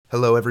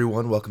Hello,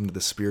 everyone. Welcome to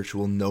the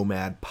Spiritual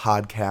Nomad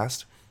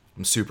Podcast.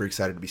 I'm super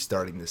excited to be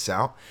starting this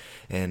out,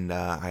 and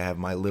I have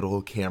my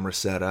little camera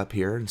set up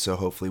here, and so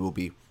hopefully we'll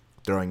be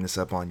throwing this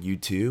up on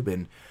YouTube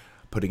and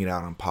putting it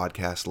out on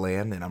podcast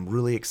land. And I'm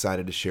really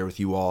excited to share with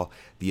you all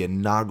the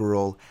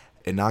inaugural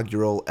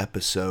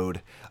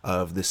episode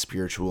of the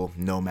Spiritual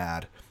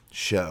Nomad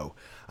Show.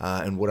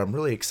 And what I'm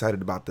really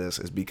excited about this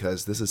is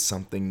because this is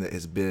something that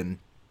has been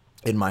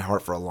in my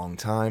heart for a long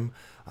time.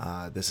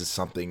 This is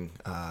something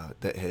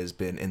that has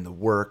been in the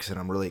works, and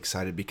I'm really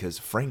excited because,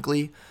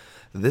 frankly,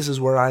 this is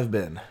where I've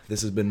been.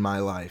 This has been my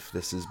life.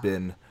 This has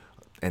been,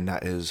 and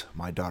that is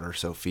my daughter,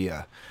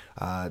 Sophia.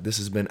 This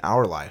has been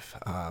our life.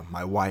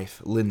 My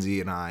wife,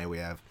 Lindsay, and I, we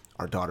have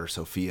our daughter,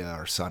 Sophia,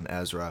 our son,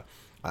 Ezra.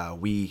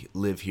 We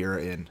live here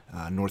in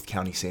North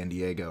County, San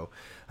Diego,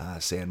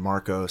 San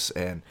Marcos,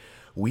 and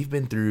we've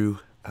been through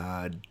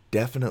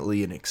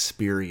definitely an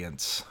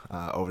experience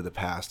over the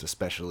past,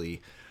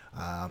 especially,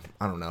 I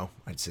don't know,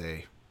 I'd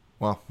say,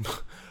 well,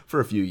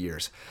 for a few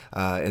years.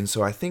 And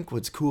so I think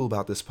what's cool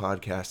about this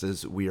podcast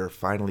is we are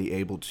finally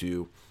able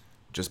to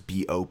just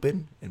be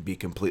open and be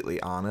completely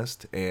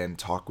honest and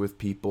talk with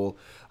people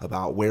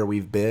about where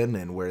we've been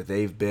and where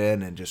they've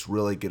been and just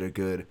really get a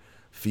good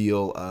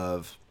feel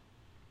of,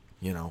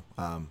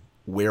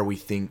 where we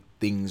think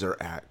things are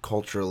at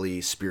culturally,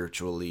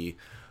 spiritually,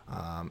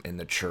 in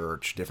the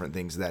church, different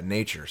things of that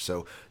nature.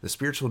 So the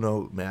Spiritual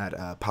Nomad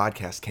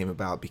podcast came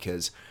about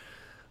because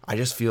I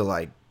just feel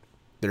like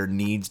there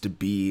needs to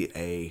be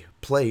a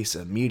place,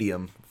 a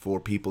medium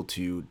for people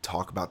to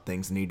talk about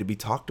things that need to be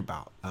talked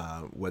about,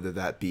 whether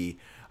that be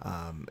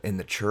in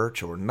the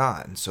church or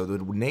not. And so the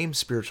name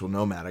Spiritual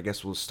Nomad, I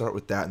guess we'll start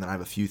with that, and then I have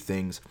a few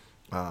things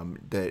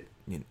that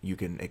you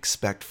can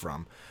expect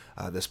from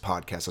this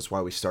podcast. That's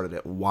why we started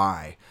at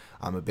Why.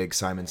 I'm a big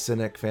Simon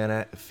Sinek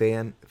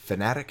fan,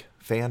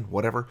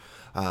 whatever,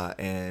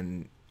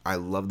 and I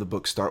love the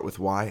book Start With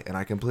Why, and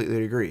I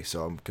completely agree.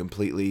 So I'm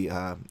completely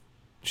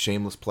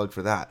shameless plug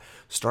for that.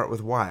 Start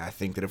with why. I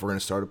think that if we're going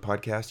to start a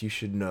podcast, you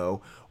should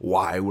know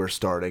why we're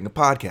starting a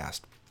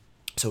podcast.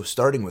 So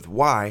starting with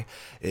why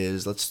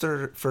is, let's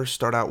first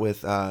start out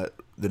with the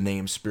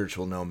name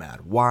Spiritual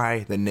Nomad.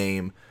 Why the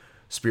name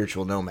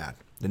Spiritual Nomad?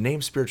 The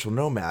name Spiritual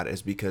Nomad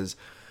is because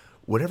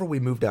whenever we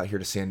moved out here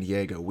to San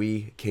Diego,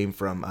 we came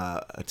from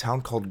a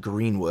town called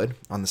Greenwood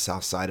on the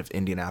south side of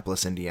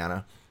Indianapolis,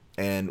 Indiana.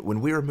 And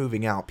when we were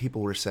moving out,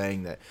 people were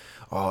saying that,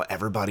 oh,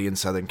 everybody in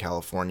Southern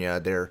California,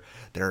 they're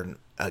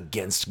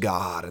against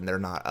God and they're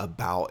not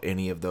about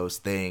any of those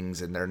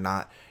things, and they're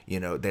not,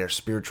 they're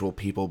spiritual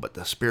people, but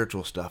the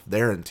spiritual stuff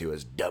they're into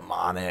is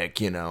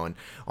demonic, and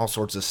all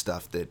sorts of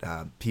stuff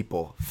that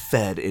people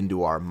fed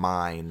into our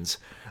minds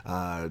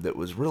that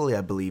was really,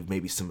 I believe,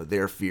 maybe some of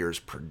their fears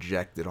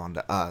projected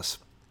onto us.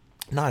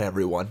 Not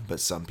everyone, but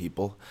some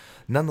people.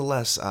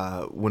 Nonetheless,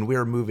 when we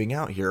were moving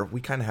out here,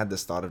 we kind of had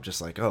this thought of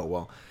just like, oh,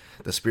 well,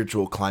 the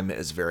spiritual climate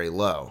is very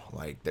low.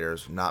 Like,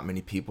 there's not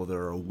many people that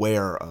are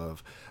aware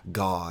of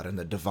God and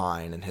the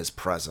divine and his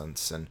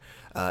presence. And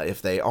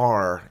if they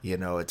are,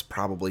 it's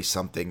probably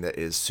something that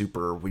is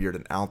super weird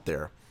and out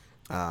there.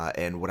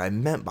 And what I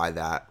meant by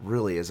that,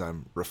 really, as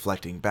I'm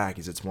reflecting back,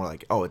 is it's more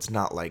like, oh, it's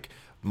not like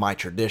my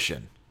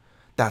tradition.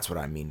 That's what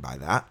I mean by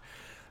that.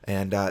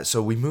 And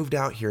so we moved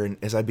out here, and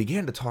as I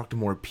began to talk to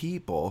more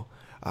people,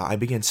 I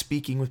began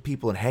speaking with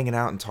people and hanging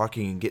out and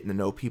talking and getting to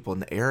know people in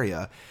the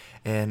area.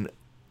 And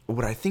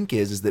what I think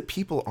is that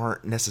people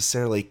aren't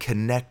necessarily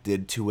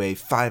connected to a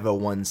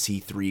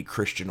 501c3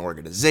 Christian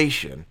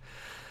organization.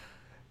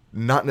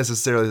 Not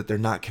necessarily that they're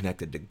not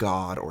connected to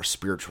God or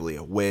spiritually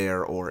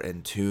aware or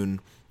in tune,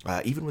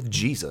 even with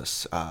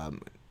Jesus.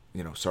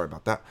 Sorry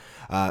about that.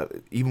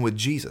 Even with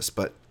Jesus.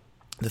 But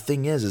the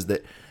thing is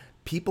that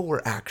people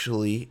were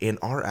actually and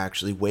are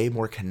actually way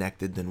more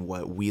connected than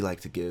what we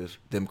like to give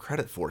them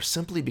credit for,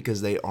 simply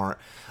because they aren't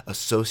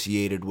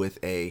associated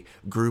with a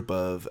group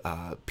of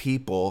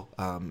people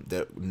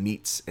that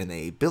meets in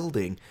a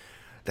building.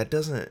 That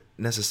doesn't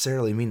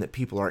necessarily mean that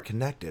people aren't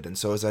connected. And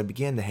so as I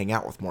began to hang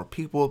out with more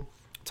people,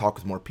 talk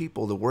with more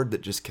people, the word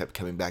that just kept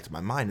coming back to my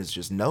mind is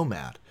just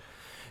nomad.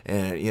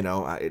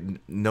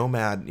 And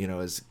nomad,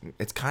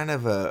 it's kind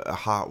of a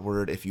hot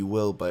word, if you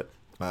will, but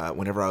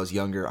whenever I was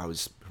younger, I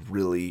was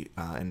really,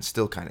 and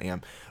still kind of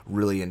am,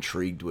 really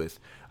intrigued with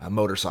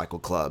motorcycle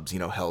clubs,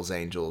 Hells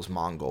Angels,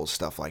 Mongols,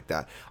 stuff like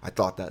that. I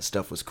thought that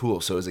stuff was cool.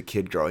 So as a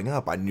kid growing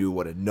up, I knew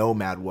what a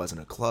nomad was in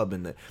a club,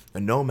 and that a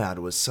nomad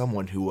was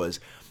someone who was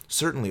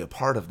certainly a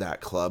part of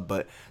that club,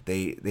 but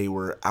they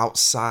were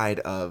outside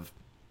of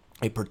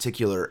a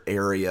particular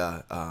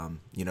area,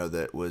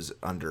 that was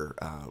under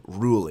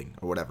ruling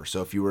or whatever.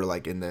 So if you were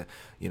like in the,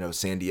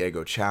 San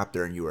Diego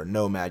chapter and you were a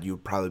nomad, you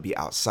would probably be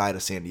outside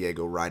of San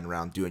Diego riding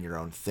around doing your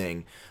own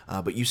thing.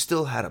 But you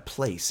still had a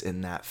place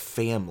in that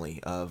family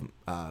of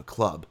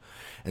club.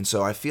 And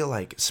so I feel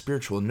like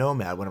spiritual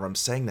nomad, whenever I'm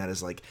saying that,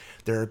 is like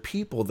there are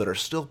people that are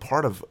still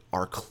part of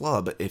our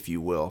club, if you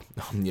will,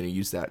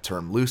 use that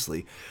term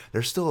loosely.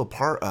 They're still a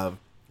part of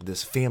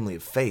this family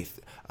of faith,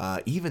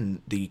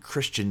 even the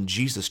Christian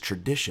Jesus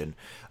tradition,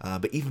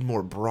 but even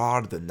more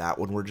broad than that,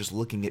 when we're just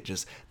looking at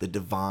just the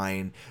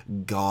divine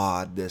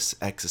God, this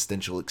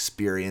existential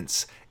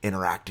experience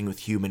interacting with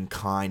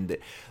humankind, that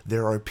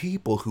there are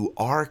people who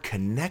are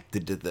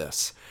connected to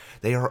this.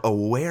 They are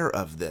aware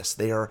of this.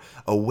 They are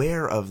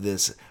aware of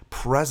this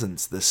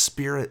presence, the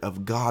Spirit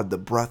of God, the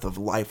breath of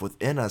life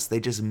within us. They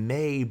just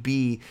may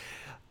be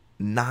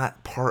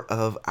not part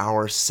of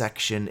our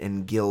section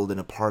and guild and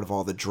a part of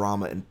all the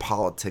drama and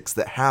politics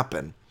that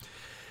happen,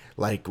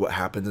 like what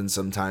happens in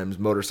sometimes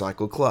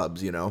motorcycle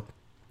clubs, you know.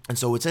 And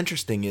so what's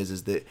interesting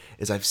is that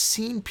as I've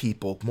seen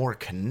people more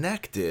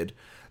connected,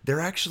 they're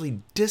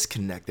actually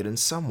disconnected in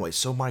some way.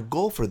 So my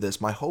goal for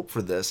this, my hope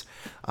for this,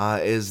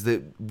 is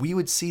that we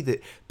would see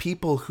that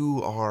people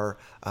who are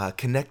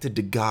connected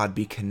to God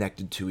be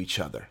connected to each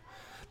other.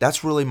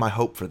 That's really my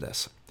hope for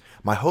this.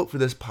 My hope for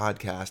this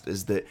podcast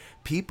is that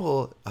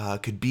people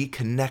could be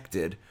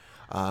connected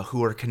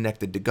who are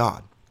connected to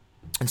God.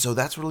 And so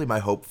that's really my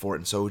hope for it.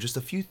 And so just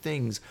a few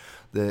things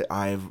that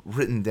I've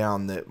written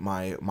down, that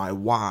my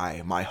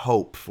why, my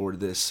hope for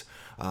this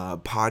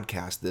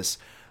podcast, this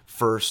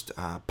first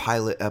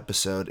pilot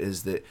episode,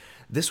 is that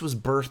this was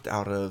birthed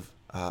out of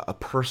a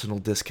personal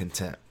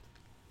discontent.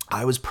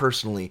 I was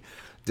personally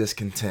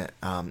discontent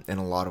in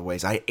a lot of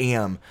ways. I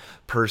am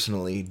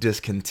personally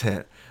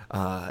discontent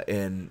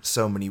in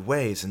so many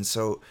ways. And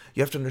so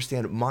you have to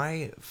understand,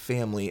 my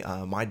family,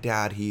 my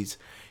dad, he's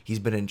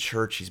been in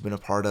church. He's been a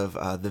part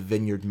of the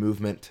Vineyard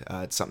movement.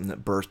 It's something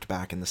that burst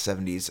back in the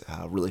 70s,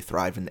 really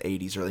thrived in the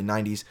 80s, early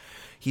 90s.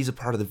 He's a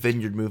part of the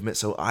Vineyard movement.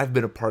 So I've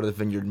been a part of the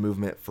Vineyard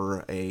movement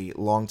for a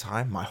long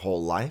time, my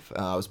whole life.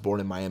 I was born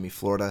in Miami,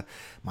 Florida.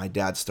 My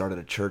dad started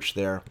a church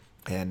there,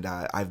 and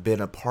I've been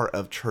a part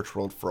of church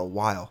world for a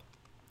while.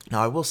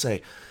 Now, I will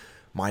say,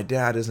 my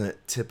dad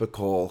isn't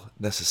typical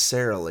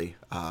necessarily,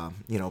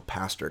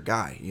 pastor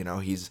guy. You know,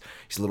 he's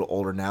a little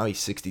older now. He's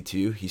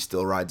 62. He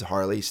still rides a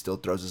Harley. He still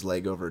throws his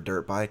leg over a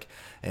dirt bike,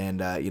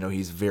 and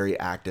he's a very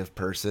active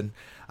person.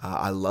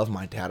 I love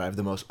my dad. I have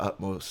the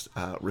utmost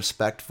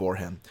respect for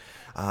him,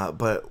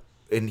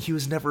 and he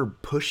was never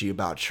pushy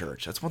about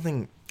church. That's one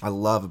thing I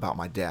love about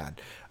my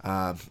dad.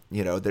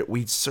 That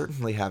we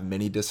certainly have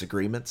many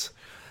disagreements.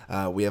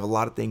 We have a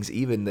lot of things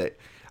even that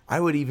I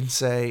would even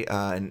say,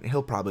 and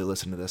he'll probably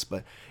listen to this,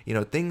 but,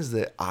 things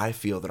that I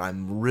feel that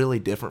I'm really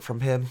different from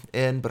him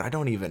in, but I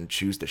don't even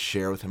choose to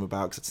share with him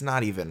about, because it's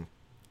not even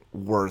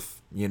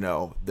worth,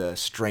 the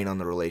strain on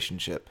the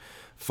relationship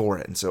for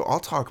it. And so I'll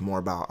talk more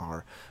about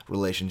our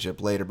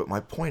relationship later, but my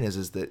point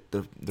is that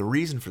the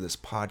reason for this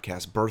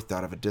podcast, birthed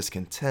out of a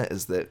discontent,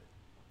 is that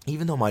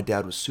even though my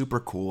dad was super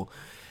cool,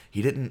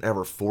 he didn't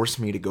ever force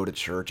me to go to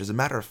church. As a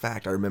matter of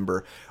fact, I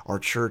remember our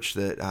church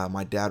that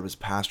my dad was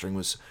pastoring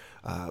was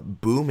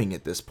booming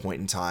at this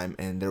point in time,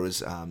 and there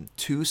was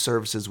 2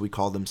 services, we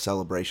called them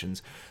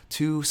celebrations,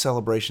 2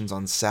 celebrations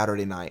on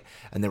Saturday night,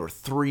 and there were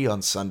 3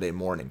 on Sunday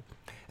morning.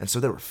 And so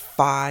there were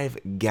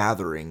 5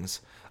 gatherings,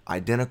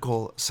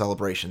 identical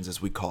celebrations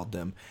as we called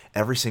them,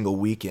 every single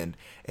weekend.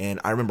 And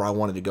I remember I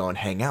wanted to go and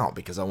hang out,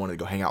 because I wanted to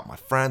go hang out with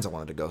my friends. I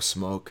wanted to go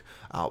smoke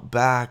out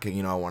back,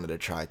 and I wanted to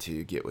try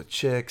to get with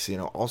chicks,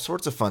 all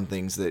sorts of fun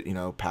things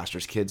that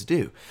pastors' kids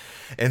do.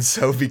 And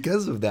so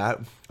because of that,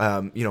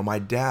 my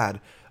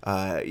dad,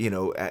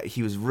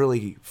 he was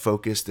really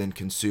focused and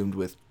consumed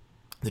with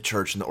the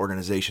church and the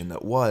organization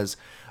that was,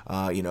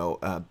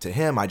 to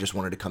him, I just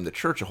wanted to come to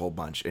church a whole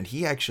bunch. And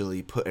he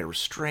actually put a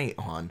restraint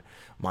on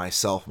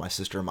myself, my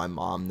sister, and my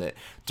mom, that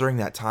during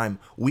that time,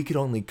 we could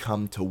only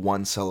come to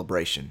 1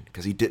 celebration,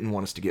 because he didn't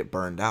want us to get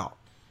burned out.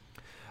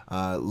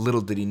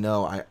 Little did he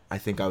know, I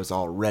think I was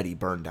already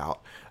burned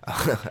out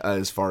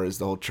as far as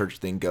the whole church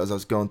thing goes. I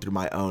was going through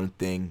my own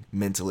thing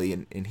mentally,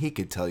 and he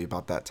could tell you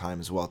about that time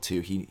as well, too.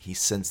 He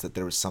sensed that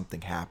there was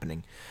something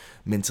happening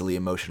mentally,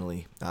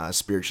 emotionally,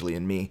 spiritually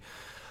in me.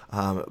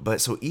 But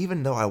so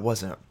even though I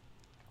wasn't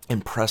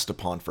impressed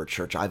upon for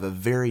church, I have a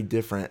very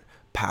different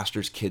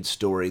pastor's kid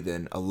story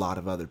than a lot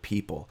of other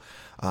people.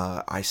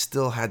 I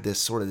still had this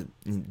sort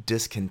of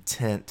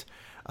discontent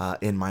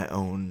in my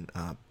own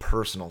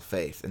personal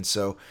faith. And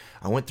so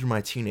I went through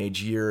my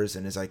teenage years,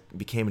 and as I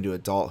became into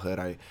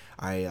adulthood,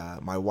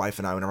 my wife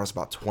and I, when I was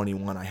about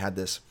 21, I had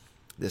this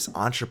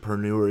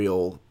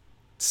entrepreneurial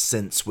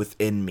sense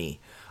within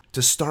me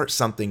to start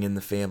something in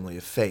the family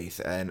of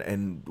faith.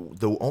 And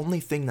the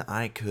only thing that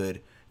I could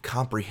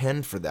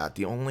comprehend for that,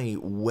 the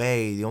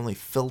only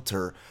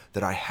filter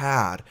that I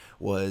had,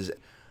 was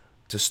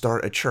to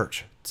start a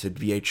church, to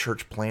be a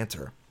church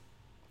planter.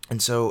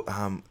 And so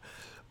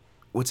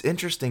what's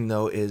interesting,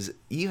 though, is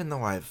even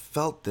though I've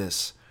felt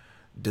this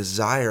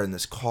desire and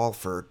this call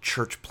for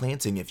church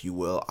planting, if you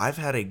will, I've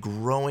had a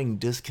growing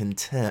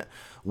discontent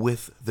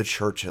with the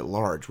church at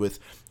large, with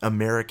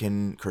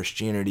American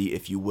Christianity,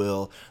 if you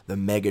will, the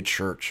mega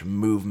church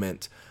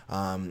movement,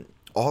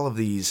 all of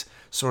these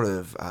sort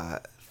of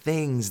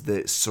things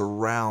that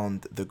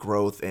surround the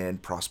growth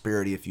and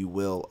prosperity, if you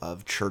will,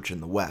 of church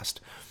in the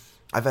West.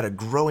 I've had a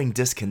growing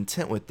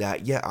discontent with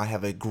that, yet I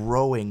have a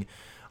growing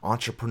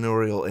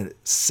entrepreneurial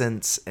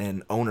sense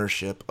and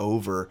ownership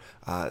over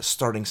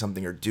starting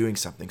something or doing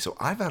something. So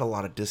I've had a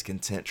lot of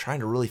discontent trying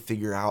to really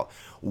figure out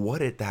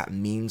what that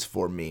means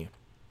for me.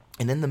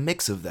 And in the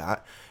mix of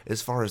that,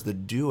 as far as the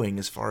doing,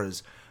 as far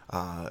as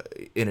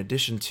in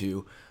addition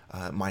to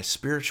my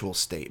spiritual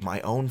state,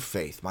 my own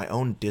faith, my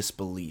own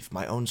disbelief,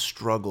 my own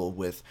struggle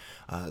with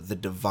the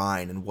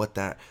divine and what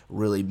that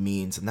really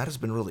means. And that has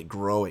been really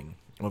growing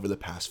over the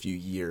past few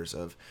years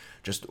of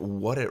just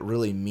what it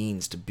really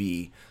means to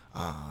be,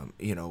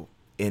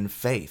 in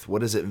faith.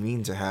 What does it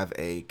mean to have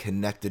a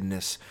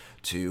connectedness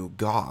to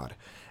God?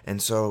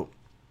 And so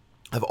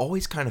I've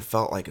always kind of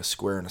felt like a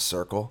square in a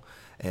circle,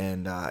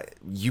 and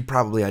you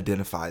probably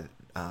identify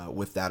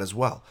with that as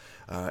well.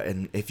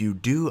 And if you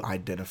do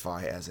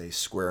identify as a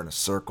square in a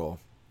circle,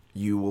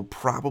 you will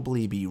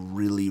probably be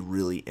really,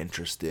 really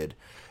interested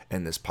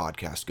in this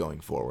podcast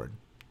going forward.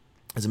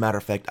 As a matter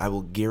of fact, I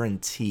will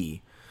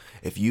guarantee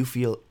if you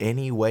feel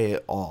any way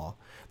at all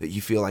that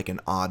you feel like an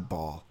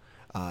oddball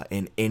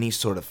in any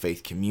sort of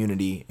faith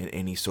community, in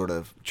any sort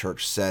of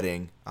church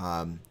setting,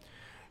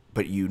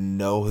 but you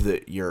know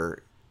that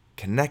you're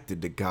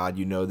connected to God,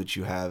 you know that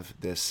you have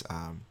this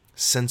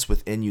sense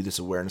within you, this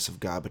awareness of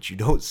God, but you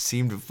don't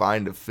seem to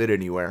find a fit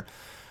anywhere,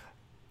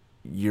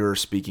 you're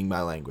speaking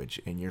my language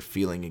and you're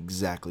feeling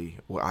exactly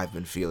what I've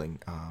been feeling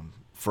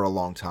for a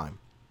long time.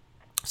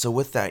 So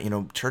with that,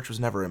 church was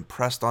never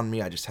impressed on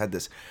me. I just had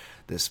this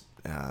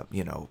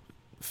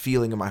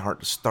feeling in my heart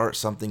to start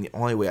something. The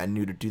only way I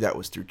knew to do that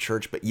was through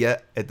church, but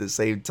yet at the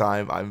same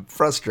time, I'm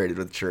frustrated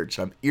with church.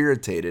 I'm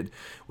irritated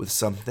with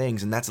some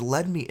things, and that's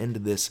led me into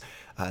this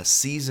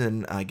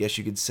season, I guess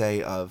you could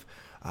say, of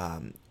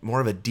more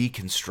of a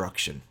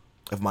deconstruction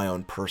of my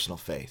own personal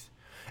faith,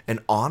 an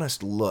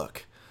honest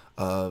look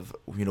of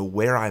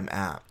where I'm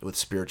at with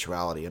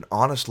spirituality, an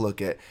honest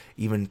look at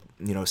even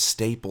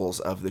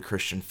staples of the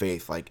Christian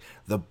faith like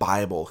the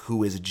Bible.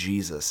 Who is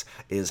Jesus?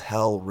 Is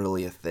hell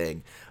really a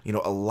thing?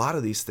 A lot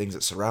of these things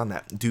that surround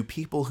that. Do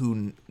people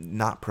who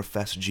not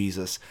profess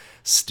Jesus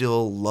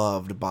still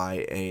loved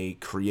by a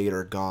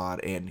creator God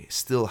and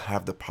still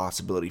have the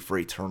possibility for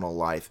eternal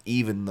life,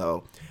 even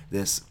though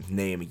this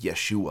name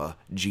Yeshua,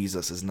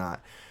 Jesus, is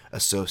not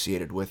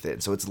associated with it?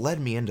 And so it's led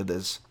me into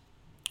this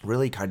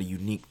really kind of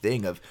unique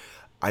thing of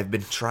I've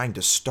been trying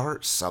to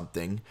start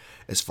something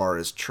as far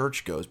as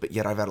church goes, but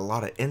yet I've had a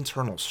lot of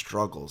internal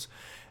struggles.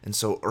 And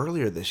so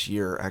earlier this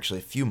year, actually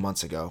a few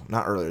months ago,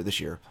 not earlier this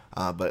year,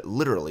 but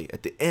literally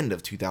at the end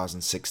of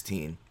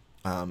 2016,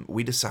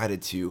 we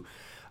decided to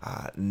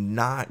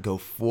not go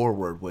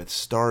forward with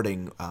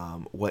starting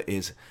what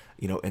is,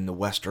 in the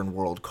Western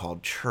world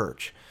called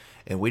church.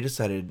 And we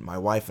decided, my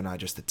wife and I,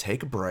 just to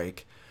take a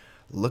break,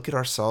 look at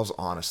ourselves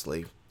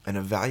honestly, and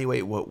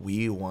evaluate what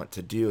we want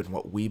to do and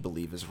what we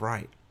believe is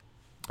right.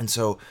 And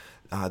so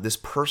this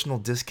personal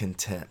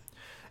discontent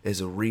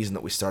is a reason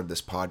that we started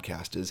this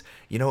podcast is,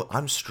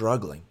 I'm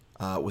struggling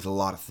with a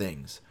lot of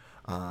things.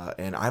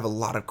 And I have a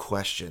lot of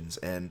questions,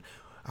 and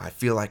I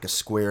feel like a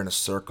square in a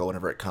circle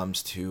whenever it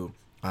comes to,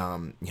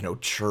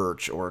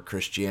 church or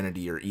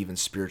Christianity or even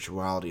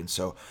spirituality. And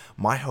so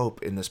my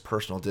hope in this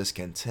personal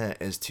discontent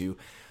is to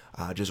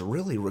just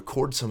really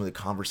record some of the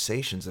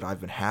conversations that I've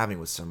been having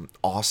with some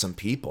awesome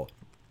people.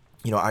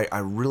 I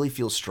really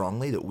feel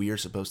strongly that we are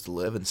supposed to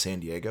live in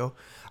San Diego.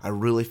 I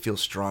really feel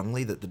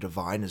strongly that the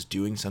divine is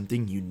doing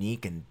something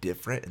unique and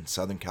different in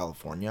Southern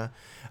California,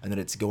 and that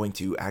it's going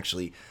to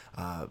actually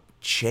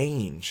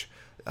change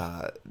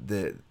a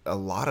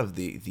lot of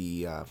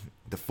the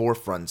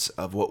forefronts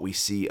of what we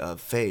see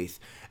of faith,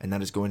 and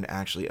that is going to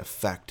actually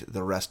affect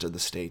the rest of the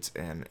states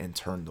and in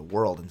turn the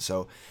world. And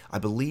so I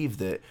believe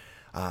that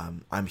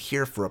I'm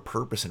here for a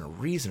purpose and a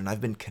reason, and I've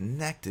been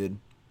connected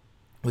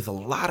with a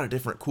lot of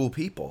different cool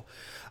people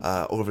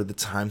over the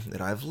time that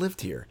I've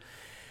lived here.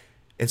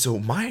 And so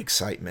my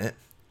excitement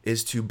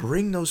is to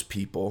bring those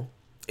people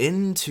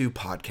into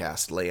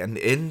podcast land,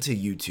 into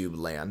YouTube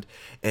land,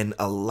 and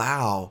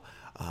allow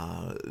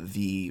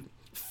the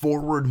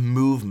forward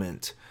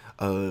movement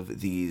of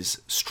these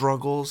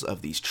struggles,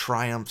 of these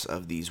triumphs,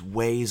 of these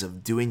ways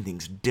of doing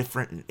things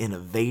different and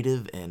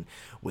innovative and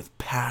with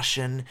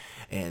passion,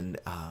 and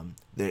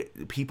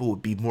that people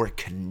would be more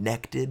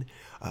connected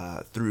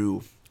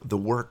through the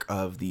work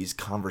of these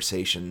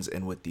conversations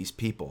and with these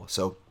people.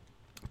 So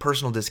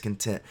personal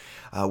discontent,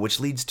 which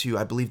leads to,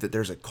 I believe that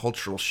there's a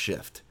cultural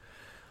shift.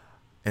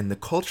 And the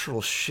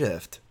cultural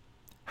shift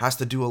has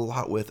to do a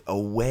lot with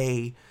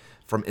away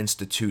from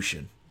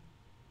institution,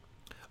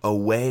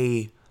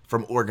 away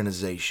from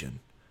organization.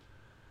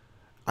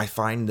 I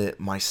find that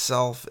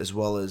myself, as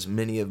well as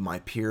many of my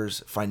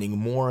peers, finding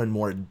more and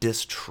more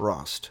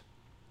distrust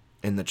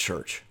in the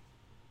church.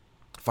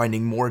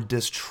 Finding more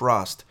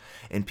distrust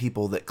in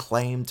people that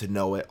claim to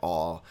know it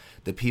all,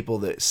 the people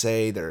that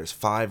say there's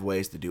 5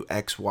 ways to do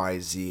X, Y,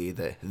 Z,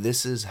 that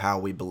this is how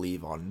we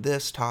believe on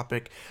this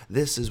topic,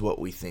 this is what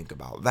we think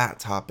about that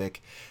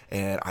topic,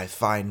 and I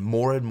find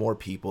more and more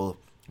people,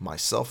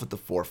 myself at the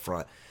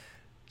forefront,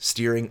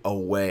 steering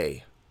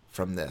away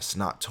from this,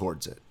 not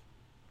towards it.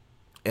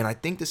 And I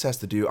think this has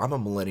to do, I'm a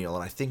millennial,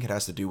 and I think it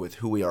has to do with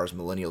who we are as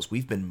millennials.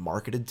 We've been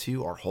marketed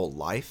to our whole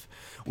life.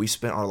 We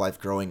spent our life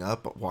growing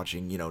up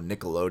watching,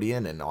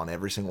 Nickelodeon, and on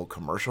every single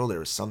commercial, there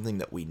was something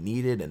that we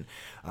needed and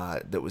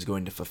that was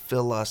going to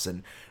fulfill us.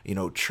 And,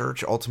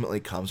 church ultimately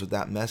comes with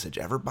that message.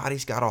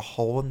 Everybody's got a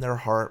hole in their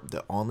heart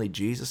that only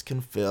Jesus can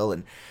fill.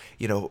 And,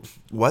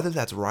 whether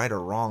that's right or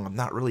wrong, I'm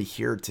not really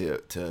here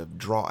to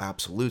draw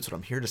absolutes. What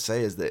I'm here to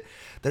say is that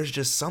there's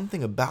just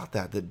something about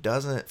that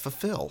doesn't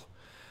fulfill.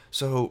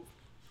 So,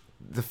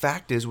 the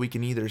fact is, we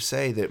can either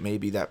say that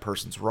maybe that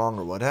person's wrong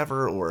or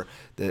whatever, or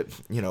that,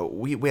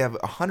 we have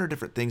 100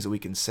 different things that we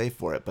can say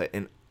for it,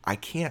 and I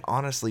can't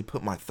honestly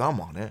put my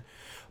thumb on it.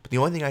 But the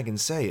only thing I can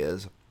say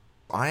is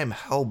I am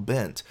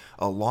hell-bent,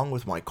 along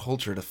with my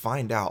culture, to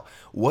find out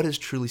what is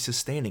truly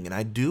sustaining. And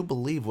I do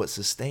believe what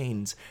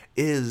sustains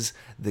is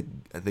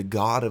the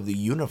God of the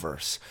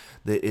universe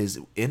that is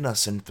in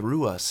us and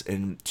through us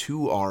and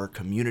to our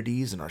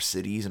communities and our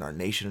cities and our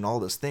nation and all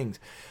those things.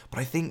 But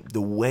I think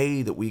the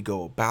way that we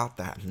go about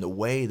that and the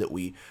way that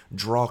we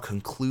draw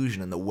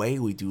conclusion and the way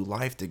we do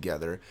life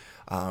together,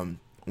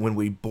 when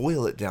we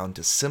boil it down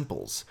to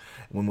simples,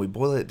 when we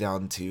boil it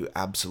down to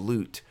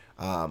absolute,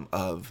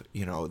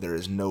 there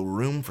is no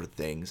room for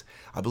things,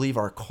 I believe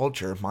our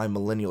culture, my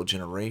millennial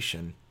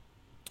generation,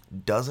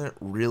 doesn't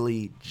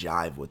really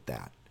jive with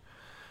that.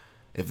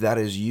 If that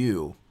is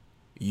you,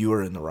 you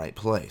are in the right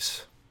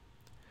place.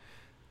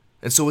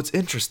 And so what's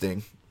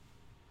interesting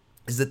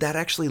is that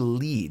actually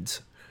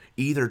leads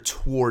either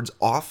towards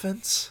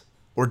offense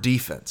or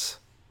defense.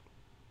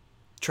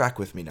 Track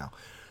with me now.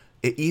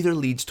 It either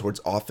leads towards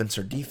offense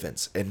or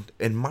defense. And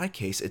in my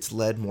case, it's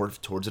led more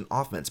towards an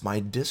offense. My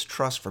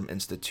distrust from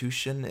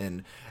institution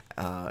and,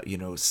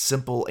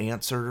 simple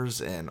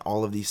answers and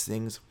all of these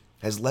things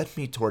has led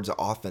me towards an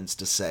offense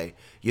to say,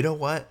 you know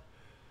what?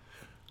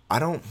 I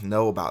don't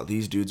know about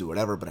these dudes or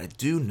whatever, but I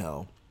do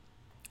know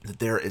that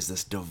there is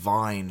this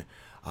divine,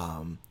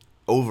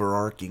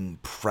 overarching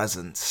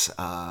presence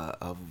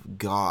of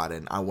God,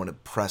 and I want to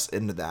press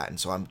into that. And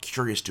so I'm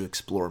curious to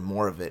explore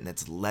more of it, and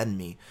it's led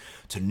me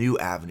to new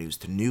avenues,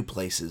 to new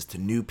places, to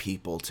new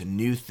people, to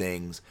new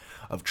things,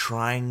 of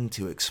trying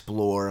to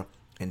explore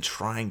and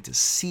trying to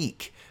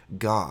seek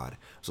God. I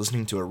was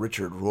listening to a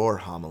Richard Rohr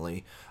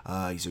homily.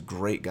 He's a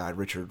great guy,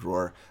 Richard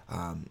Rohr.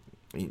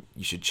 You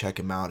should check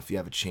him out if you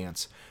have a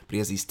chance. But he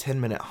has these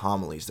 10-minute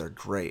homilies. They're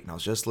great. And I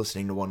was just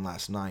listening to one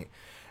last night,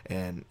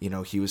 and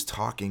he was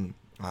talking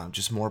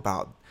just more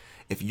about,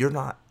 if you're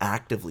not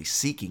actively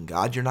seeking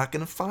God, you're not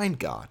going to find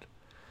God.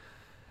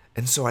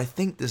 And so I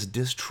think this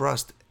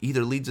distrust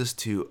either leads us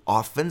to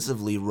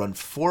offensively run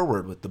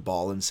forward with the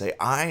ball and say,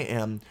 I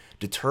am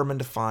determined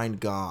to find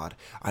God.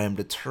 I am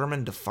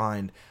determined to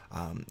find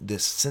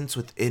this sense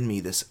within me,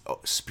 this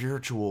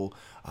spiritual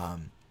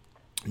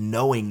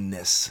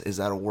knowingness, is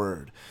that a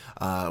word,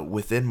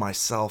 within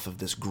myself of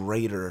this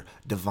greater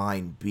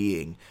divine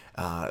being.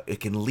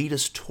 It can lead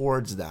us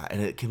towards that,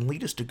 and it can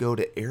lead us to go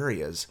to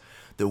areas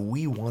that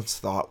we once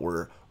thought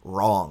were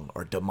wrong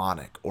or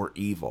demonic or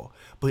evil,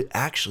 but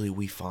actually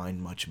we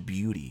find much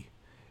beauty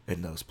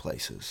in those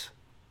places.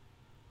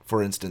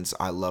 For instance,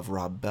 I love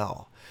Rob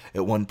Bell.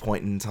 At one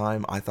point in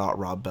time, I thought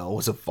Rob Bell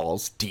was a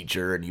false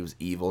teacher and he was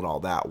evil and all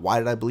that. Why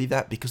did I believe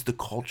that? Because the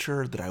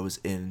culture that I was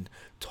in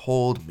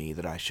told me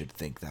that I should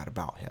think that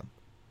about him.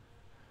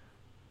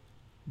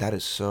 That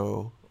is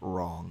so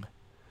wrong.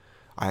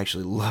 I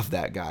actually love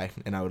that guy,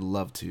 and I would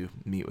love to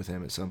meet with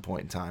him at some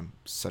point in time.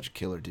 Such a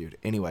killer dude.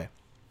 Anyway,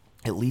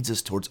 it leads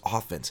us towards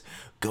offense,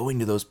 going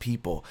to those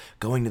people,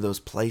 going to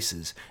those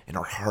places in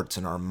our hearts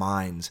and our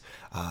minds,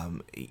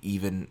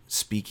 even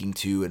speaking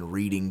to and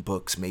reading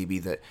books maybe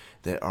that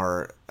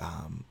are,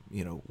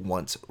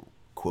 once,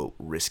 quote,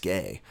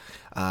 risque.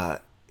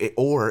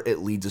 Or it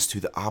leads us to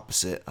the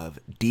opposite of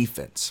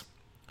defense.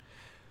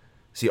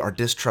 See, our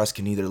distrust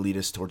can either lead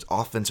us towards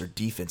offense or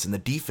defense. And the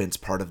defense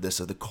part of this,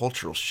 of the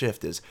cultural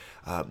shift, is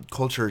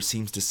culture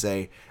seems to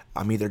say,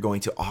 I'm either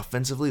going to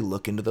offensively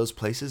look into those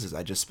places, as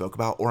I just spoke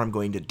about, or I'm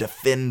going to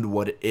defend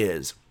what it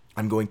is.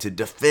 I'm going to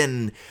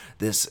defend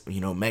this,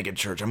 mega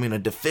church. I'm going to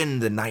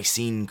defend the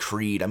Nicene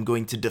Creed. I'm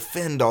going to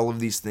defend all of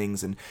these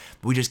things. And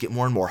we just get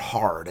more and more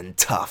hard and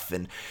tough,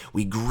 and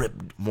we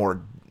grip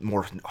more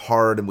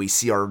hard, and we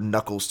see our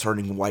knuckles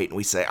turning white, and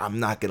we say, I'm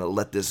not going to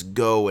let this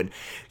go. And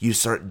you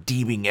start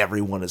deeming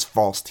everyone as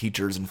false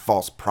teachers and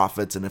false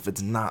prophets. And if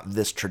it's not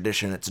this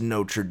tradition, it's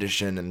no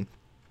tradition. And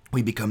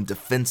we become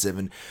defensive.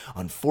 And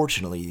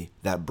unfortunately,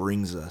 that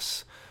brings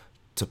us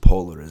to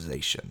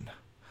polarization.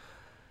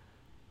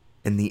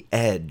 And the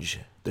edge,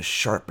 the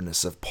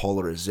sharpness of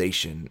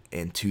polarization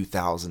in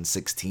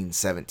 2016,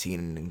 17,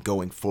 and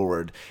going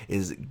forward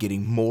is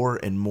getting more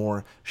and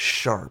more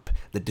sharp.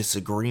 The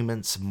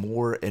disagreements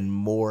more and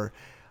more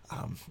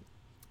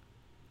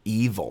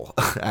evil,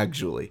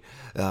 actually.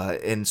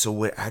 And so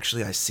what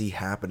actually I see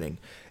happening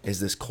is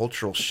this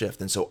cultural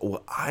shift. And so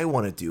what I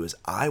want to do is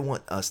I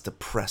want us to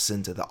press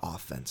into the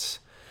offense.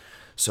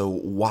 So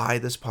why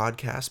this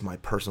podcast? My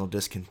personal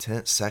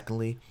discontent.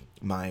 Secondly,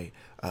 my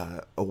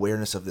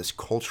awareness of this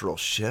cultural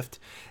shift,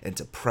 and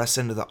to press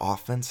into the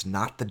offense,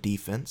 not the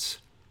defense,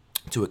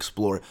 to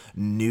explore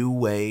new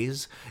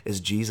ways. As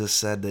Jesus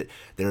said that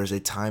there is a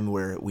time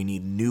where we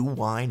need new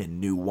wine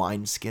and new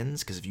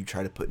wineskins, because if you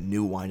try to put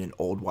new wine in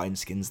old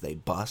wineskins, they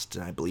bust.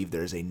 And I believe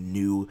there is a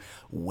new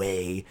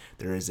way.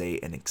 There is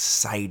an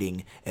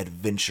exciting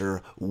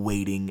adventure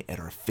waiting at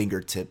our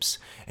fingertips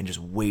and just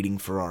waiting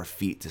for our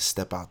feet to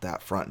step out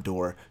that front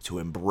door to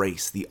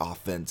embrace the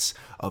offense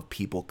of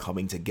people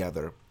coming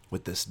together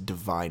with this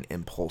divine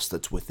impulse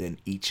that's within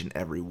each and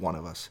every one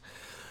of us.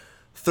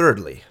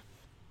 Thirdly,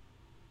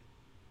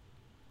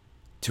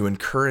 to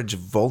encourage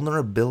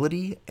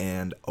vulnerability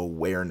and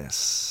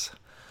awareness.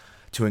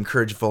 To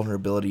encourage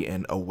vulnerability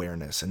and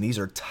awareness. And these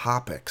are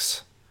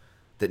topics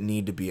that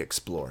need to be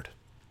explored.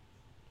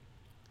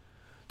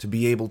 To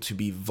be able to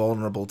be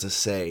vulnerable, to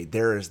say,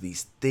 there are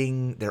these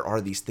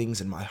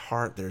things in my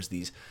heart, there's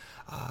these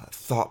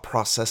thought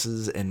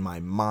processes in my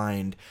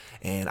mind,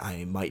 and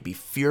I might be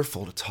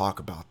fearful to talk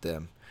about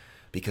them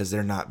because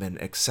they're not been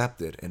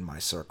accepted in my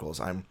circles.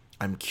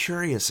 I'm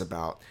curious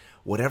about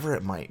whatever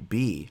it might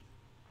be.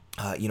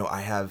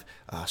 I have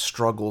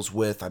struggles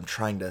with, I'm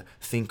trying to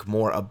think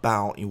more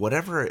about,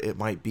 whatever it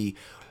might be,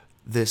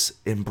 this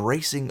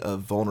embracing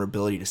of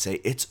vulnerability to say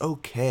it's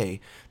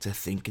okay to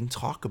think and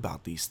talk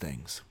about these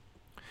things.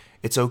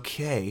 It's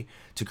okay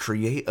to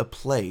create a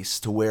place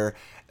to where,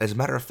 as a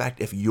matter of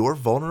fact, if you're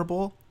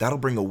vulnerable, that'll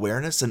bring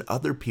awareness, and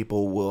other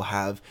people will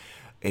have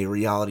a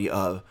reality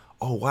of,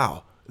 oh,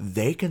 wow,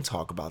 they can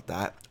talk about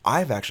that.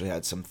 I've actually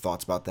had some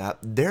thoughts about that.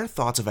 Their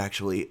thoughts have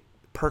actually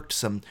perked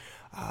some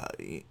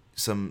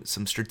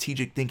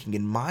strategic thinking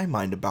in my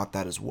mind about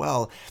that as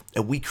well,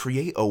 and we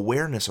create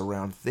awareness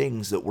around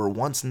things that were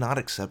once not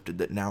accepted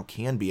that now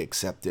can be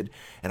accepted.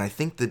 And I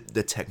think that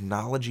the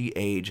technology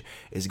age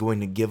is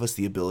going to give us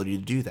the ability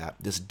to do that,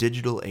 this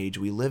digital age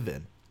we live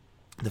in.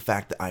 The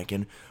fact that I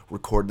can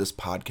record this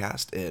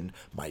podcast in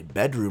my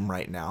bedroom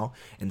right now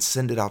and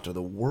send it out to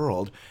the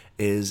world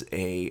is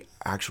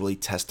actually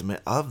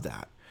testament of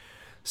that.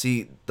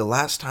 See, the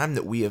last time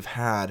that we have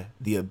had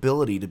the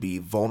ability to be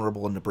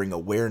vulnerable and to bring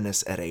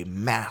awareness at a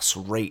mass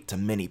rate to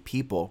many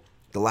people,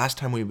 the last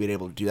time we've been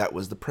able to do that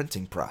was the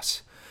printing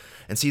press.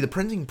 And see, the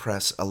printing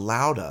press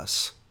allowed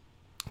us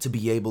to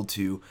be able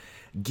to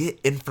get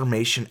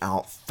information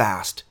out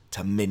fast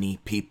to many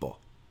people.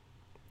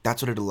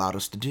 That's what it allowed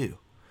us to do.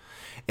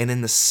 And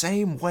in the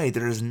same way,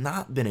 there has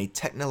not been a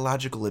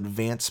technological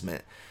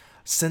advancement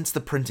since the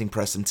printing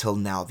press until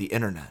now, the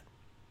internet.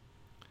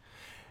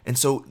 And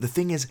so the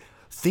thing is,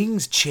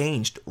 things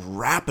changed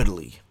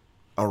rapidly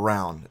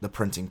around the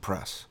printing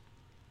press.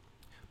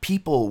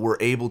 People were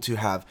able to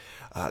have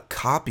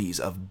copies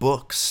of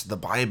books, the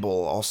Bible,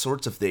 all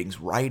sorts of things,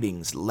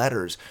 writings,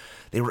 letters.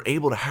 They were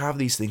able to have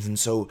these things, and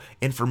so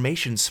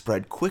information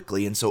spread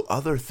quickly, and so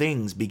other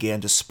things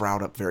began to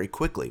sprout up very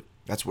quickly.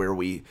 That's where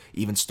we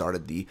even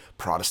started the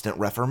Protestant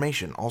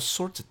Reformation, all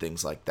sorts of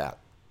things like that.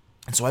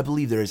 And so I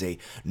believe there is a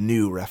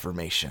new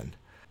Reformation.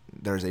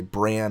 There's a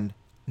brand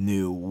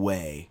new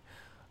way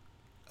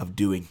of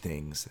doing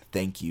things.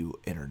 Thank you,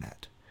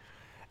 internet.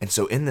 And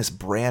so in this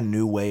brand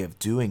new way of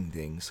doing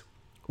things,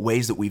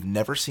 ways that we've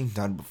never seen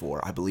done before,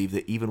 I believe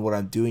that even what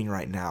I'm doing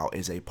right now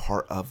is a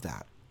part of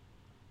that.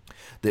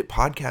 That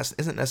podcast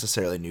isn't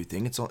necessarily a new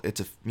thing. It's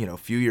a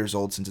few years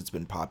old since it's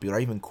been popular.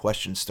 I even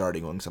questioned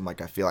starting one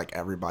because I feel like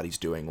everybody's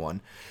doing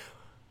one.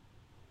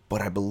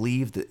 But I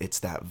believe that it's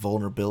that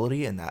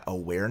vulnerability and that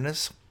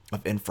awareness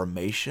of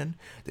information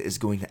that is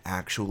going to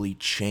actually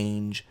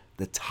change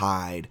the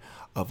tide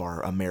of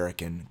our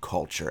American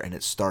culture. And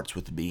it starts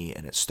with me,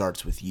 and it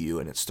starts with you,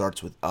 and it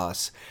starts with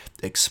us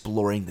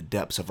exploring the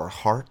depths of our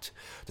heart,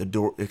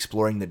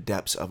 exploring the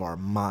depths of our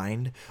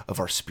mind, of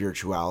our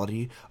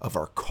spirituality, of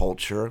our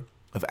culture,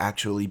 of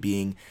actually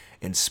being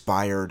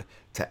inspired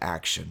to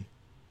action.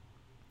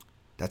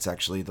 That's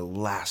actually the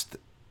last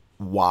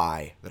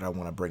why that I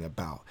want to bring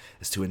about,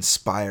 is to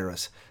inspire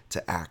us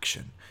to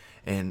action.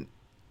 And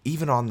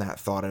even on that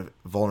thought of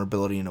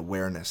vulnerability and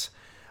awareness,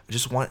 I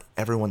just want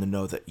everyone to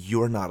know that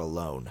you're not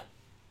alone.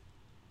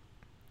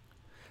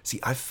 See,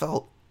 I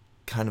felt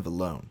kind of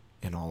alone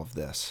in all of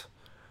this.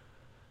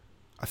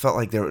 I felt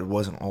like there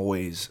wasn't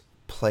always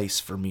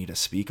place for me to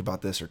speak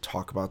about this or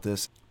talk about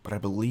this, but I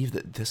believe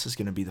that this is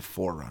going to be the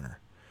forerunner.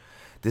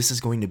 This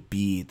is going to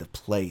be the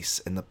place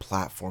and the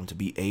platform to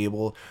be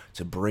able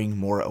to bring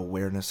more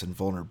awareness and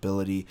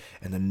vulnerability,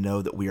 and to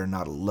know that we are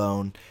not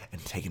alone,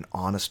 and take an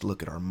honest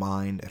look at our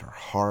mind, at our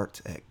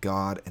heart, at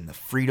God, and the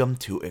freedom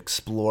to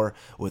explore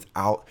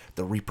without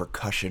the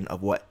repercussion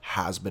of what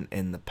has been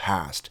in the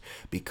past,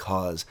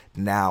 because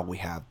now we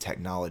have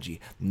technology,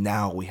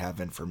 now we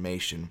have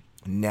information,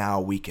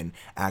 now we can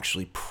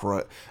actually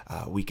project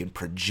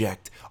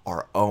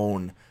our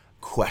own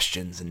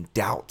questions and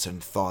doubts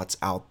and thoughts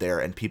out there,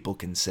 and people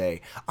can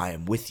say, I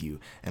am with you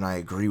and I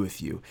agree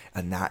with you,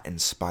 and that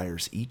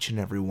inspires each and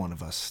every one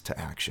of us to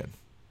action.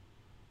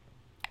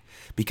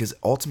 Because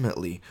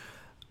ultimately,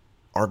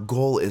 our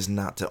goal is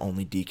not to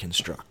only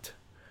deconstruct.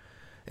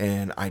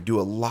 And I do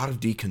a lot of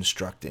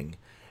deconstructing,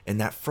 And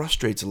that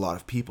frustrates a lot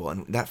of people.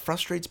 And that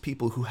frustrates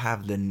people who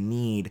have the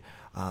need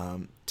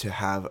to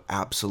have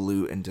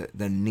absolute and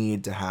the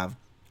need to have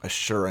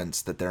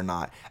assurance that they're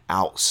not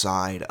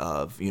outside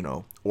of,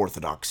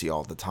 orthodoxy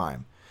all the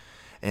time.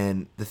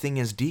 And the thing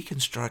is,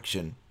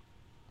 deconstruction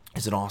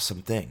is an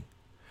awesome thing.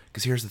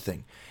 Because here's the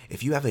thing.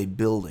 If you have a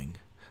building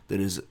that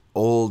is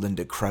old and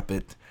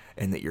decrepit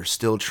and that you're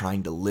still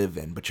trying to live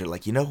in, but you're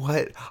like, you know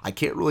what? I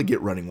can't really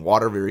get running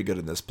water very good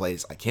in this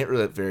place. I can't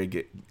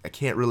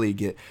really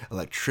get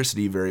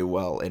electricity very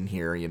well in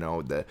here.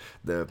 The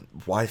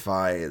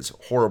Wi-Fi is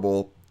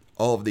horrible.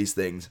 All of these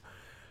things.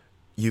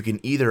 You can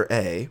either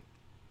A,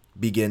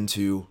 begin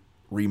to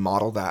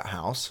remodel that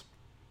house,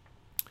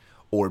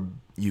 or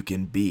you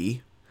can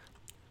B,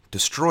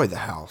 destroy the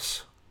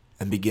house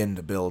and begin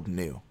to build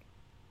new.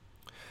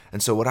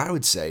 And so what I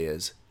would say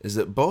is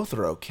that both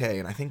are okay,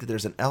 and I think that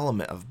there's an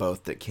element of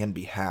both that can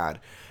be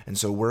had. And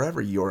so wherever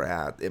you're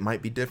at, it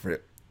might be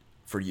different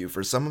for you.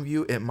 For some of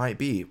you, it might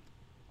be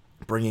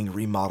bringing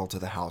remodel to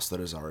the house that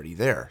is already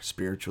there,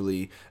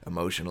 spiritually,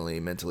 emotionally,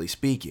 mentally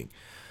speaking.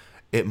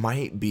 It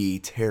might be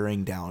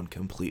tearing down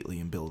completely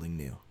and building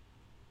new.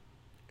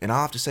 And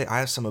I'll have to say, I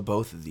have some of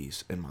both of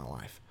these in my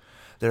life.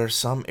 There are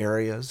some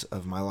areas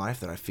of my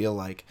life that I feel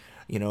like,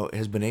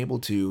 has been able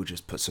to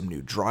just put some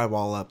new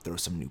drywall up, throw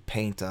some new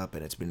paint up,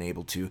 and it's been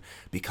able to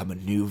become a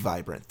new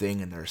vibrant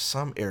thing. And there are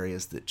some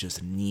areas that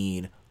just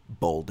need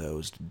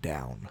bulldozed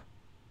down.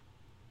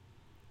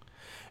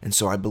 And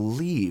so I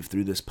believe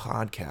through this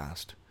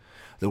podcast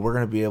that we're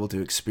going to be able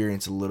to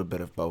experience a little bit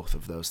of both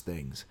of those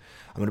things.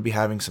 I'm going to be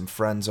having some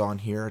friends on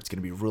here. It's going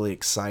to be really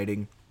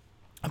exciting.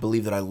 I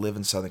believe that I live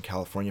in Southern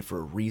California for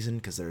a reason,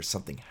 because there's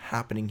something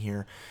happening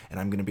here,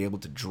 and I'm going to be able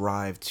to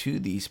drive to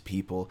these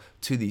people,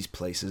 to these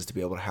places, to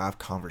be able to have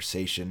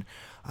conversation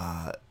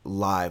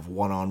live,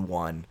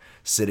 one-on-one,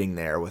 sitting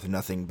there with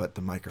nothing but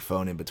the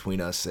microphone in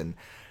between us, and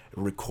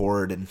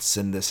record and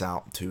send this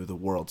out to the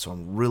world. So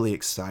I'm really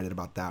excited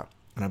about that.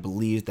 And I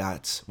believe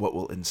that's what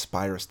will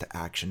inspire us to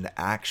action, to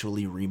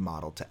actually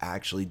remodel, to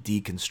actually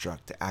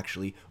deconstruct, to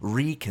actually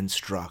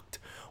reconstruct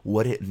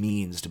what it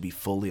means to be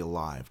fully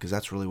alive, because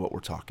that's really what we're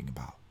talking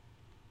about.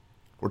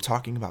 We're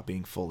talking about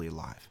being fully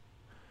alive.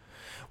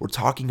 We're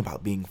talking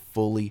about being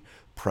fully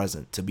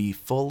present. To be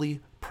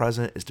fully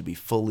present is to be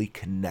fully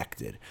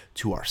connected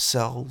to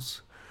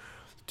ourselves,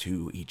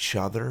 to each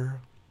other,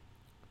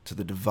 to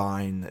the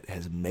divine that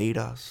has made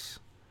us,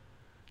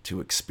 to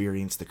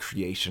experience the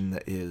creation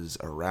that is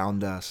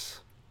around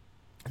us.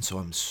 And so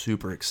I'm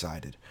super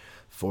excited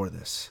for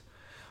this.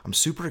 I'm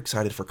super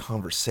excited for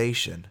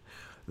conversation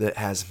that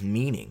has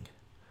meaning,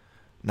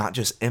 not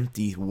just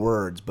empty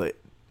words, but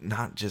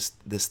not just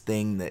this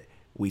thing that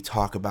we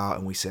talk about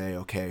and we say,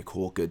 okay,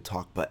 cool, good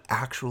talk, but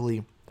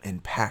actually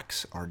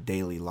impacts our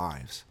daily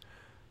lives.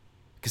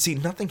 Because see,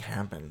 nothing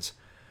happens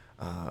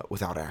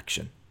without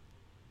action.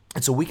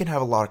 And so we can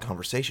have a lot of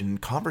conversation,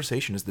 and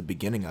conversation is the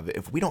beginning of it.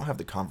 If we don't have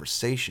the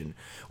conversation,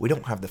 we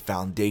don't have the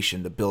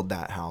foundation to build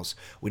that house.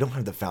 We don't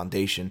have the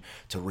foundation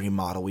to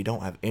remodel. We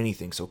don't have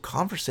anything. So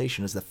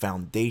conversation is the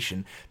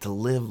foundation to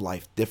live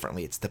life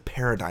differently. It's the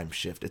paradigm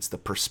shift. It's the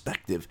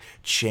perspective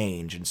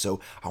change. And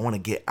so I want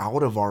to get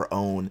out of our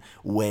own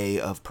way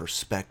of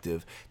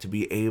perspective to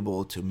be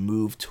able to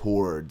move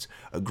towards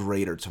a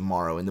greater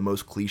tomorrow in the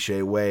most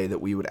cliche way,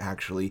 that we would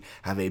actually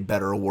have a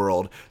better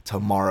world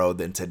tomorrow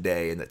than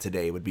today, and that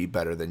today would be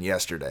better than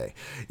yesterday.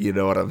 You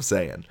know what I'm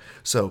saying?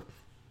 So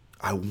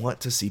I want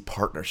to see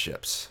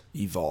partnerships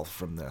evolve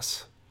from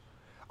this.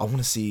 I want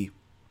to see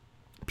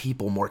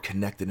people more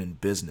connected in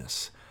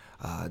business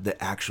that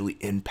actually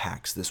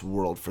impacts this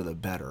world for the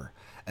better,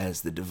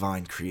 as the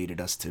divine created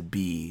us to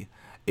be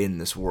in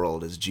this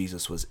world, as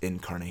Jesus was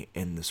incarnate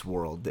in this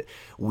world, that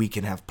we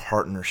can have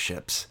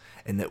partnerships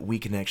and that we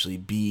can actually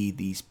be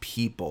these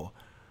people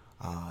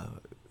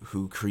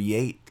who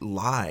create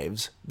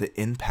lives that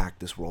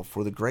impact this world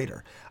for the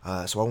greater.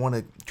 So I want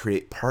to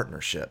create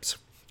partnerships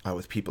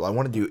with people. I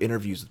want to do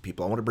interviews with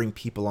people. I want to bring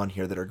people on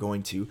here that are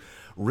going to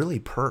really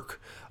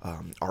perk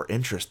our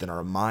interest and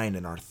our mind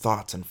and our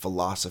thoughts and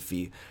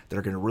philosophy, that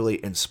are going to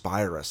really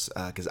inspire us,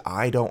 because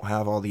I don't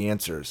have all the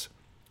answers.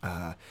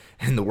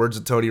 In the words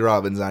of Tony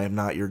Robbins, I am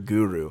not your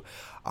guru.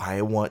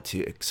 I want to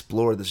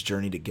explore this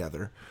journey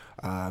together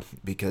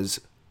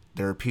because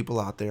there are people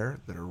out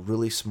there that are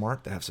really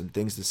smart, that have some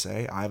things to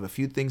say. I have a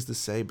few things to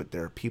say, but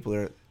there are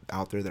people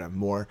out there that have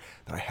more,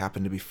 that I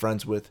happen to be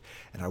friends with,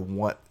 and I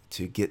want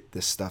to get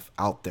this stuff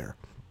out there.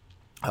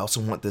 I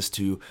also want this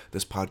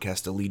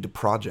podcast to lead to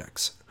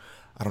projects.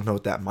 I don't know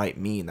what that might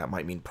mean. That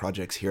might mean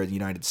projects here in the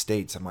United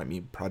States. That might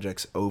mean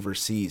projects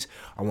overseas.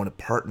 I want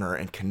to partner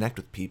and connect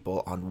with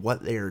people on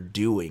what they are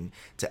doing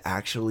to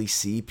actually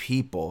see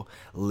people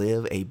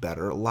live a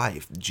better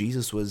life.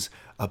 Jesus was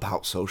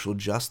about social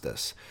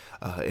justice.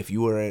 If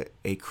you are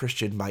a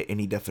Christian by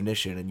any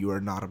definition and you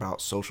are not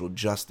about social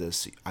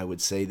justice, I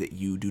would say that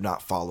you do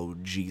not follow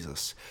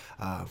Jesus.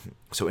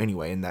 So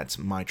anyway, and that's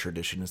my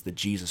tradition, is the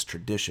Jesus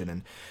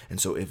tradition.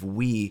 And so if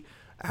we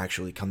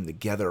actually come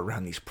together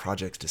around these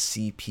projects to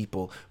see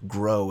people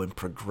grow and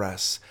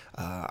progress.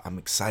 I'm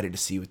excited to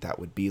see what that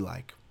would be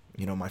like.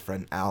 My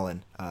friend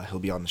Alan, he'll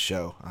be on the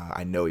show.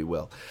 I know he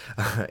will.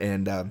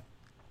 And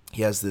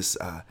he has this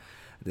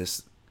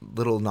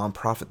little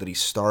nonprofit that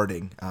he's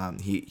starting.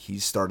 He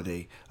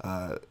started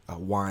a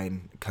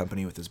wine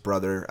company with his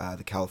brother,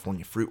 the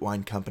California Fruit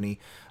Wine Company,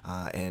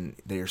 and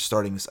they are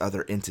starting this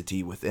other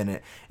entity within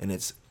it, and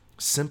it's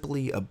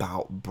simply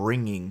about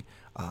bringing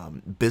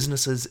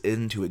businesses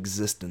into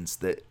existence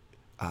that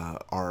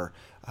are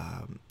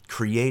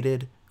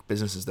created,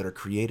 businesses that are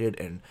created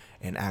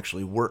and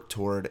actually work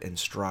toward and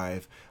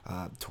strive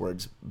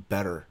towards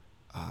better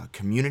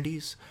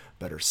communities,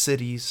 better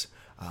cities,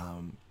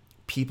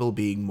 people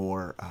being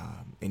more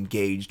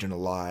engaged and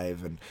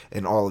alive,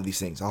 and all of these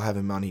things. I'll have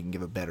him on. He can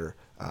give a better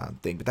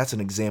thing. But that's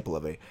an example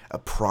of a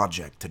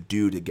project to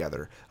do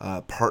together,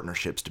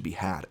 partnerships to be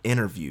had,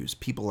 interviews,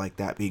 people like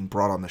that being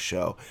brought on the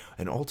show.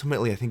 And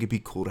ultimately, I think it'd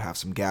be cool to have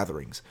some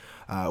gatherings,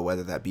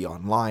 whether that be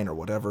online or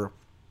whatever.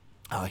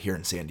 Here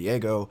in San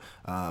Diego,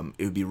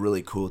 it would be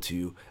really cool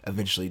to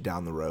eventually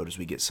down the road, as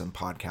we get some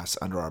podcasts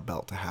under our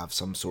belt, to have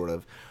some sort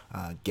of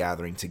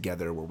gathering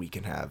together where we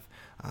can have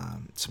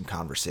some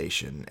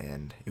conversation,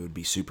 and it would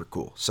be super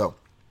cool. So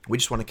we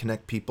just want to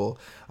connect people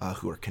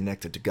who are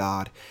connected to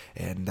God,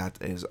 and that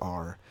is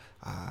our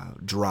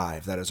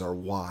drive. That is our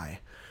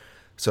why.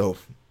 So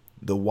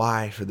the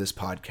why for this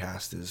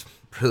podcast is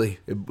really,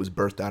 it was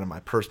birthed out of my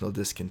personal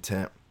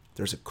discontent.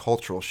 There's a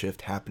cultural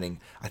shift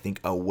happening, I think,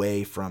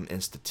 away from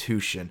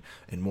institution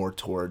and more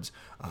towards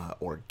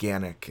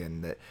organic,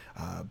 and that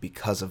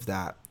because of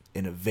that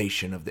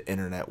innovation of the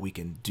internet, we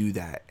can do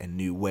that in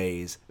new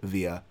ways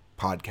via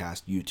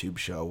podcast, YouTube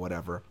show,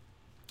 whatever,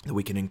 that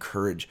we can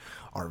encourage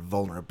our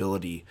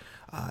vulnerability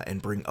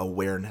and bring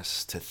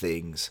awareness to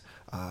things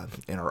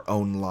in our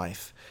own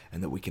life,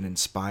 and that we can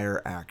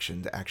inspire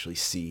action to actually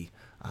see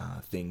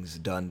things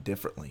done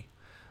differently,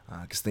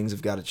 because things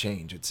have got to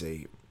change. It's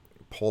a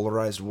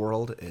polarized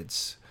world.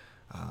 It's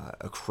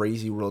a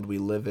crazy world we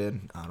live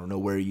in. I don't know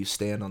where you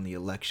stand on the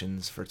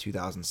elections for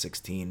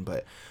 2016,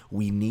 but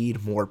we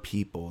need more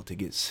people to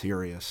get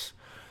serious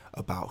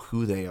about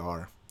who they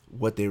are,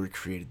 what they were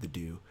created to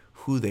do,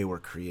 who they were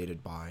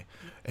created by,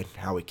 and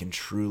how we can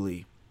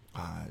truly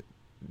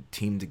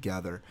team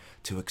together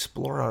to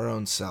explore our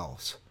own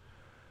selves.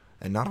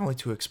 And not only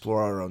to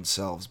explore our own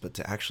selves, but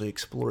to actually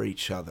explore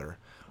each other,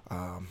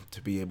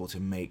 to be able to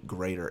make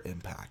greater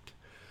impact.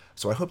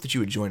 So I hope that you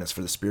would join us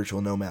for the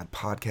Spiritual Nomad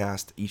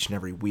podcast each and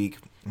every week.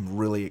 I'm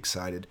really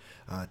excited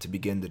to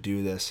begin to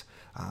do this.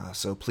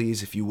 So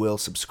please, if you will,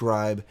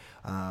 subscribe.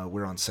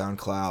 We're on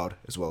SoundCloud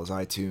as well as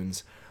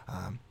iTunes.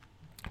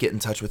 Get in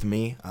touch with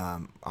me.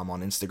 I'm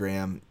on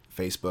Instagram,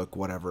 Facebook,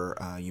 whatever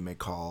you may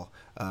call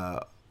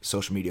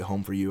social media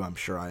home for you. I'm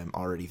sure I am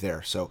already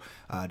there. So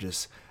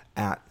just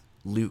at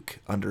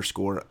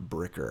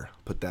Luke_Bricker.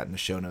 Put that in the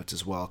show notes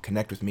as well.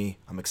 Connect with me.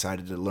 I'm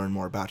excited to learn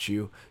more about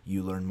you.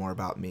 You learn more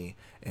about me.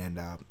 And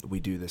we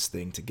do this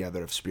thing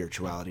together of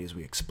spirituality as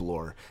we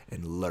explore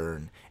and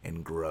learn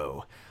and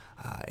grow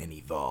and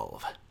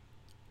evolve.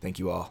 Thank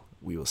you all.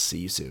 We will see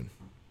you soon.